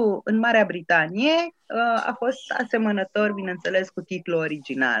 Titlul în Marea Britanie a fost asemănător, bineînțeles, cu titlul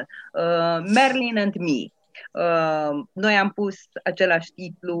original, Merlin and Me. Noi am pus același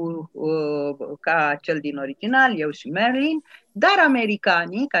titlu ca cel din original, eu și Marilyn, dar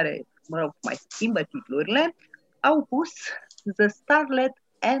americanii, care, mă rog, mai schimbă titlurile, au pus The Starlet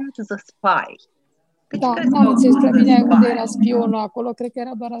and the Spy. Da, n-am înțeles prea bine unde era spionul acolo, cred că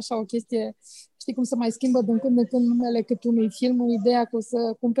era doar așa o chestie, știi cum se mai schimbă din când în când numele cât unui film, ideea că o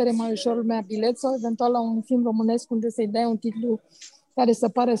să cumpere mai ușor lumea bilet sau eventual la un film românesc unde să-i dai un titlu care să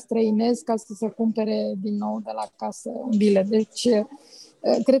pară străinesc ca să se cumpere din nou de la casă un bilet. Deci,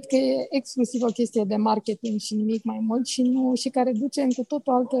 cred că e exclusiv o chestie de marketing și nimic mai mult și care duce în cu tot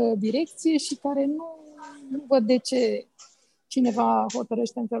o altă direcție și care nu văd de ce cineva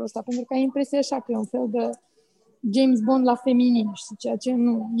hotărăște în felul ăsta, pentru că ai impresia așa că e un fel de James Bond la feminin, știi, ceea ce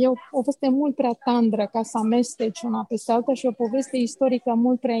nu. E o poveste mult prea tandră ca să amesteci una peste alta și o poveste istorică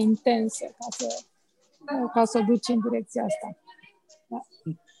mult prea intensă ca să o duci în direcția asta. Da.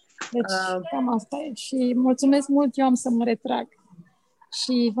 Deci, cam asta e. Și mulțumesc mult, eu am să mă retrag.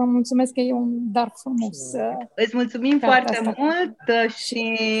 Și vă mulțumesc că e un dar frumos. Îți mulțumim foarte mult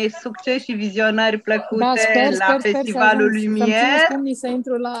și succes și vizionări plăcute la Festivalul Lumière. Să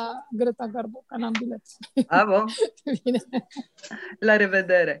intru la Greta Garbo, că n-am bilet. Bravo! La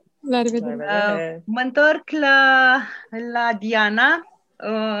revedere! La revedere! Mă întorc la Diana.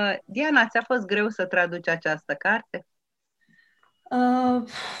 Diana, ți-a fost greu să traduci această carte?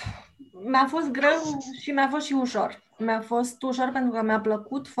 Mi-a fost greu și mi-a fost și ușor. Mi-a fost ușor pentru că mi-a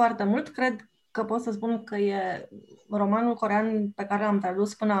plăcut foarte mult. Cred că pot să spun că e romanul corean pe care l-am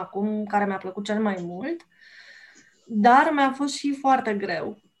tradus până acum, care mi-a plăcut cel mai mult. Dar mi-a fost și foarte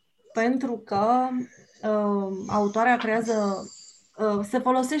greu. Pentru că autoarea se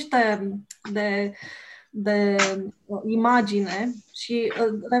folosește de imagine și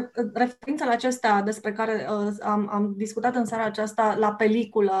referințele acestea despre care am discutat în seara aceasta la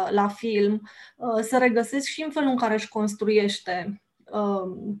peliculă, la film, se regăsesc și în felul în care își construiește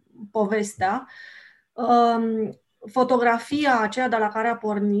povestea. Fotografia aceea de la care a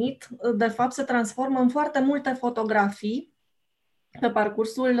pornit, de fapt, se transformă în foarte multe fotografii pe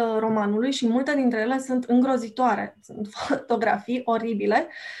parcursul romanului și multe dintre ele sunt îngrozitoare. Sunt fotografii oribile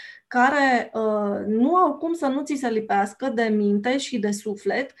care nu au cum să nu ți se lipească de minte și de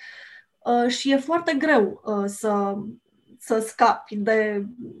suflet și e foarte greu să scapi de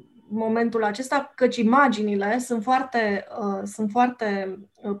momentul acesta, căci imaginile sunt foarte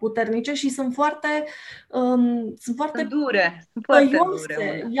puternice și sunt foarte dure,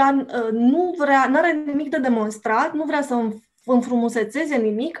 tăioase. Ea nu are nimic de demonstrat, nu vrea să înfrumusețeze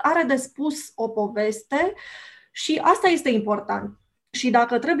nimic, are de spus o poveste și asta este important. Și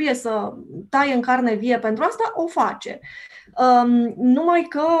dacă trebuie să taie în carne vie pentru asta, o face. Numai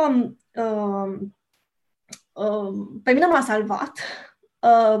că pe mine m-a salvat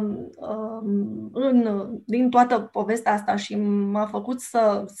din toată povestea asta și m-a făcut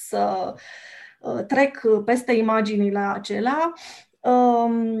să trec peste imaginile acelea,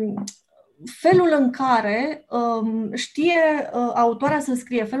 felul în care știe autoarea să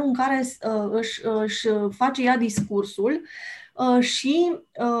scrie, felul în care își face ea discursul. Și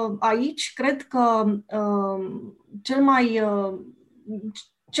aici cred că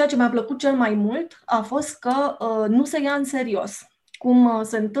ceea ce mi-a plăcut cel mai mult a fost că nu se ia în serios, cum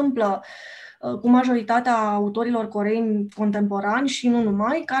se întâmplă cu majoritatea autorilor coreeni contemporani și nu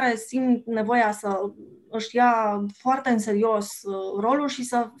numai, care simt nevoia să își ia foarte în serios rolul și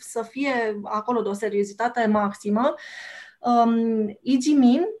să fie acolo de o seriozitate maximă. Lee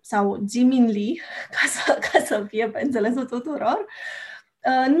Ji-min sau Ji-min Lee, ca să fie pe înțelesul tuturor,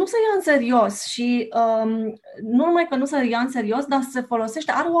 nu se ia în serios și nu numai că nu se ia în serios, dar se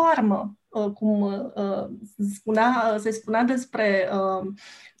folosește, are o armă, cum se spunea despre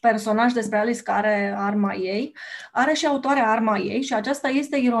personaj, despre Alice care are arma ei, are și autoarea arma ei și aceasta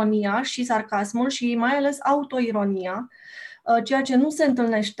este ironia și sarcasmul și mai ales autoironia, ceea ce nu se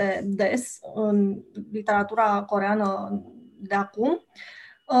întâlnește des în literatura coreană de acum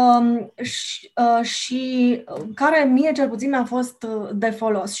și care mie cel puțin mi-a fost de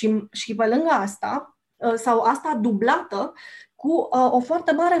folos. Și pe lângă asta, sau asta dublată cu o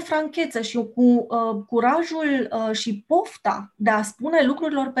foarte mare franchețe și cu curajul și pofta de a spune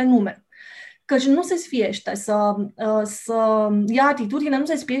lucrurilor pe nume. Căci nu se sfiește să ia atitudine, nu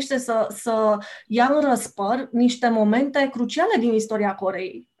se sfiește să ia în răspăr niște momente cruciale din istoria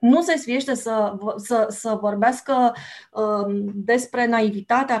Coreei. nu se sfiește să vorbească despre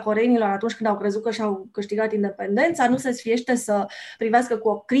naivitatea coreenilor atunci când au crezut că și-au câștigat independența, nu se sfiește să privească cu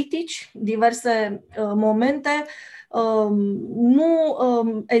ochi critici diverse momente, nu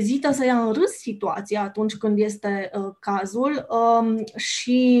ezită să ia în râs situația atunci când este cazul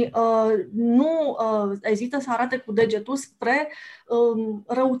și nu ezită să arate cu degetul spre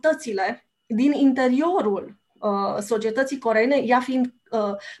răutățile din interiorul societății coreene,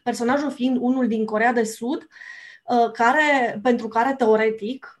 personajul fiind unul din Coreea de Sud, pentru care,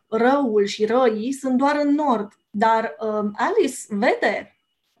 teoretic, răul și răii sunt doar în nord. Dar Alice vede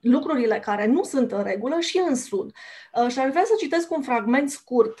lucrurile care nu sunt în regulă și în sud. Și aș vrea să citesc un fragment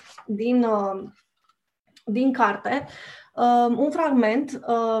scurt din carte, un fragment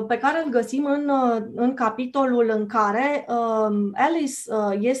pe care îl găsim în capitolul în care Alice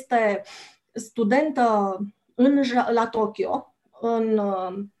este studentă la Tokyo în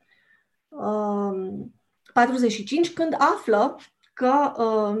 45, când află că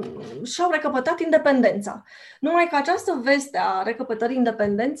și-au recăpătat independența. Numai că această veste a recăpătării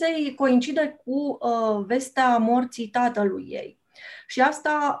independenței coincide cu vestea morții tatălui ei. Și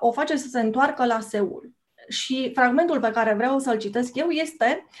asta o face să se întoarcă la Seul. Și fragmentul pe care vreau să-l citesc eu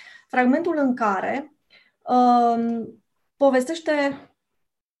este fragmentul în care povestește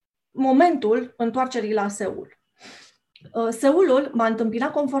momentul întoarcerii la Seul. Seulul m-a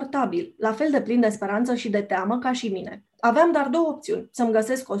întâmpinat confortabil, la fel de plin de speranță și de teamă ca și mine. Aveam doar două opțiuni, să-mi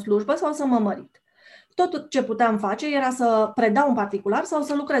găsesc o slujbă sau să mă mărit. Tot ce puteam face era să predau în particular sau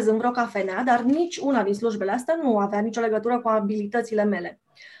să lucrez în vreo cafenea, dar nici una din slujbele astea nu avea nicio legătură cu abilitățile mele.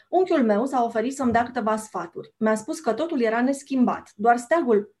 Unchiul meu s-a oferit să-mi dea câteva sfaturi. Mi-a spus că totul era neschimbat. Doar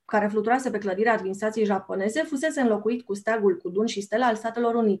steagul care fluturase pe clădirea administrației japoneze fusese înlocuit cu steagul cu dun și stele al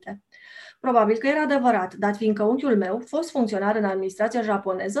Statelor Unite. Probabil că era adevărat, dat fiindcă unchiul meu, fost funcționar în administrația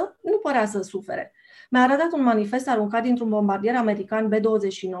japoneză, nu părea să sufere. Mi-a arătat un manifest aruncat dintr-un bombardier american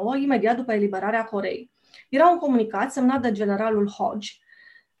B-29 imediat după eliberarea Coreei. Era un comunicat semnat de generalul Hodge,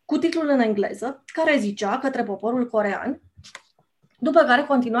 cu titlul în engleză, care zicea către poporul corean, după care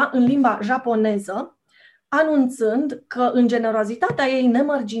continua în limba japoneză, anunțând că, în generozitatea ei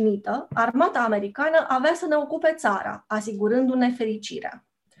nemărginită, armata americană avea să ne ocupe țara, asigurându-ne fericirea.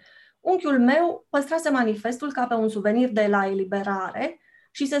 Unchiul meu păstrase manifestul ca pe un suvenir de la eliberare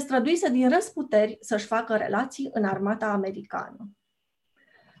și se străduise din răsputeri să-și facă relații în armata americană.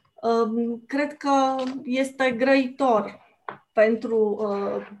 Cred că este grăitor pentru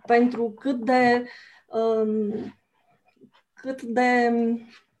cât de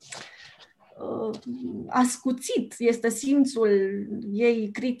ascuțit este simțul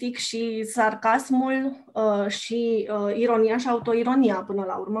ei critic și sarcasmul și ironia și autoironia până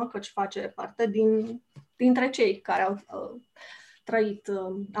la urmă, căci face parte dintre cei care au trăit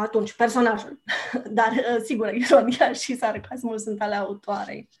atunci personajul. Dar, sigur, ironia și sarcasmul sunt ale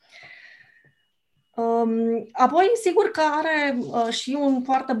autoarei. Apoi, sigur că are și un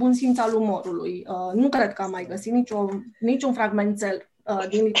foarte bun simț al umorului. Nu cred că am mai găsit niciun fragmentel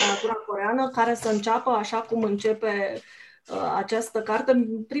din literatura coreeană care să înceapă așa cum începe această carte.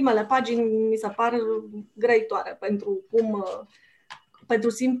 Primele pagini mi se par grăitoare pentru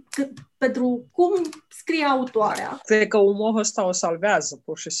cum scrie autoarea. Cred că umorul ăsta o salvează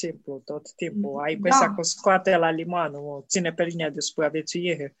pur și simplu tot timpul. Ai impresia că o scoate la liman, o ține pe linia de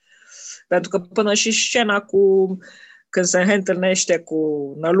supraviețuire. Pentru că până și scena când se reîntâlnește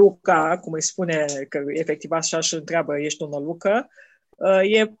cu Năluca, cum îi spune, că efectiv așa își întreabă, ești o Nălucă,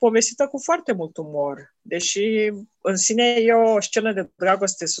 e povestită cu foarte mult umor. Deși în sine e o scenă de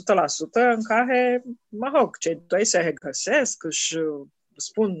dragoste 100% în care, cei doi se regăsesc, își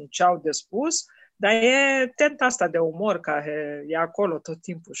spun ce au de spus, dar e tenta asta de umor care e acolo tot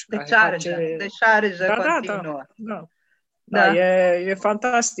timpul. Deșarjă continuă. Da, e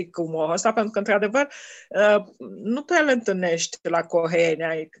fantastic umorul ăsta, pentru că, într-adevăr, nu prea le întâlnești la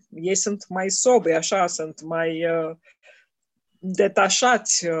coreeni. Ei sunt mai sobri, așa, sunt mai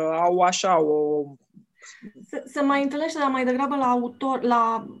detașați, au așa o... Se mai întâlnește, dar mai degrabă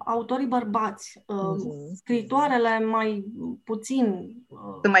la autorii bărbați. Scriitoarele mai puțin...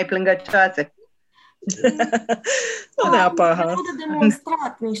 Sunt mai plângăcioase. Nu neapărat. Au de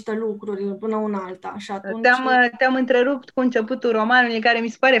demonstrat niște lucruri până una alta. Și atunci... Te-am întrerupt cu începutul romanului, care mi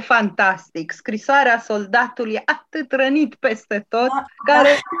se pare fantastic. Scrisoarea soldatului atât rănit peste tot, care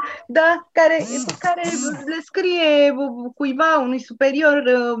le scrie cuiva, unui superior,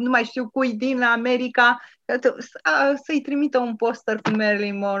 nu mai știu cui, din America, să-i trimită un poster cu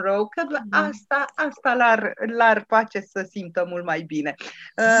Marilyn Monroe, că asta l-ar face să simtă mult mai bine.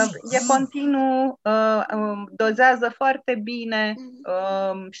 E continuu, dozează foarte bine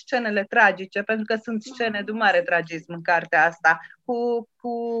scenele tragice, pentru că sunt scene de mare tragism în cartea asta,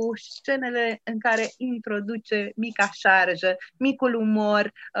 cu scenele în care introduce mica șarjă, micul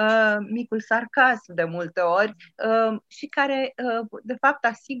umor, micul sarcasm de multe ori și care, de fapt,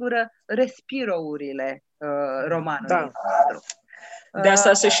 asigură respirourile romanului nostru. De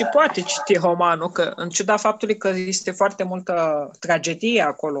asta se și poate citi romanul, că în ciuda faptului că este foarte multă tragedie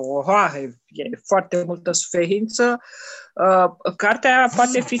acolo, oroare, e foarte multă suferință, cartea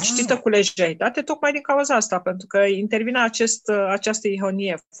poate fi citită cu lejeritate tocmai din cauza asta, pentru că intervine această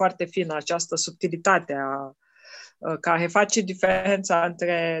ironie foarte fină, această subtilitate care face diferența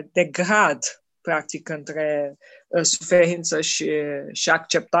de grad, practic, între suferință și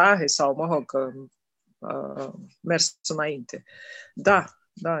acceptare sau, mă rog, mers înainte. Da,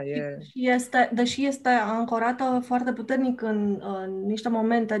 e... Deși este ancorată foarte puternic în niște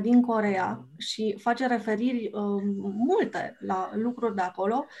momente din Coreea și face referiri multe la lucruri de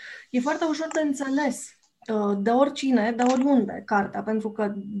acolo, e foarte ușor de înțeles de oricine, de oriunde, cartea, pentru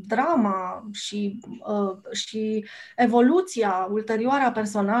că drama și evoluția ulterioară a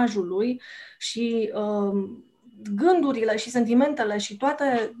personajului și gândurile și sentimentele și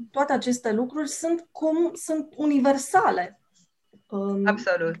toate aceste lucruri sunt universale.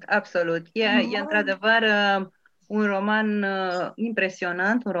 Absolut. E într-adevăr un roman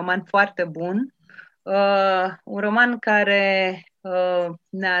impresionant, un roman foarte bun, un roman care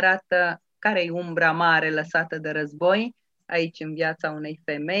ne arată care e umbra mare lăsată de război aici în viața unei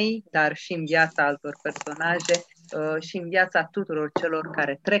femei, dar și în viața altor personaje și în viața tuturor celor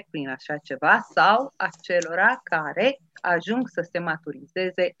care trec prin așa ceva sau a celora care ajung să se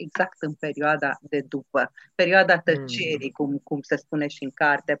maturizeze exact în perioada de după, perioada tăcerii, cum se spune și în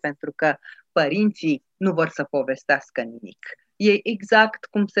carte, pentru că părinții nu vor să povestească nimic. E exact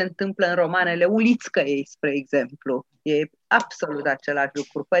cum se întâmplă în romanele Ulițcăiei, spre exemplu. E absolut același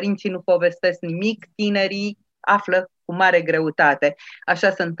lucru. Părinții nu povestesc nimic, tinerii află cu mare greutate.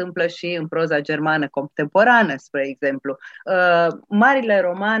 Așa se întâmplă și în proza germană contemporană, spre exemplu. Marile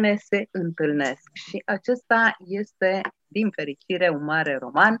romane se întâlnesc și acesta este, din fericire, un mare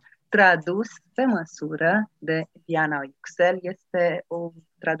roman tradus pe măsură de Diana Yüksel. Este o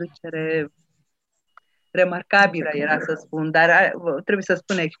traducere remarcabilă, era să spun, dar trebuie să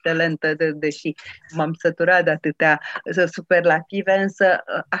spun excelentă, deși m-am săturat de atâtea superlative, însă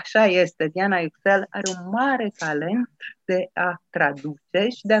așa este. Diana Yüksel are un mare talent de a traduce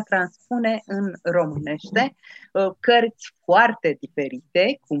și de a transpune în românește cărți foarte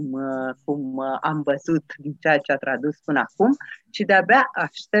diferite, cum am văzut din ceea ce a tradus până acum, și de-abia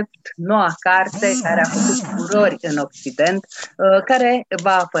aștept noua carte care a făcut furori în Occident, care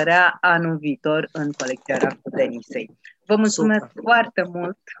va apărea anul viitor în colecția Raftul Denisei. Vă mulțumesc foarte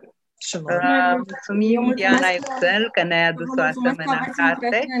mult! Mulțumim, Diana Yüksel, că ne-ai adus o asemenea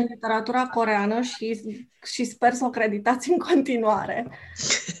carte. În literatura coreeană și sper să o creditați în continuare.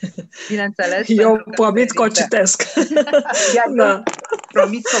 Bineînțeles. Eu promit că o citesc. Eu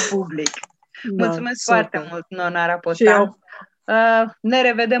promit să o public. Mulțumesc foarte mult, Nona Rapotan. Ne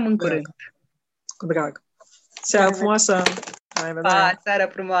revedem în curând. Cu drag. Seară frumoasă. Seară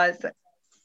frumoasă.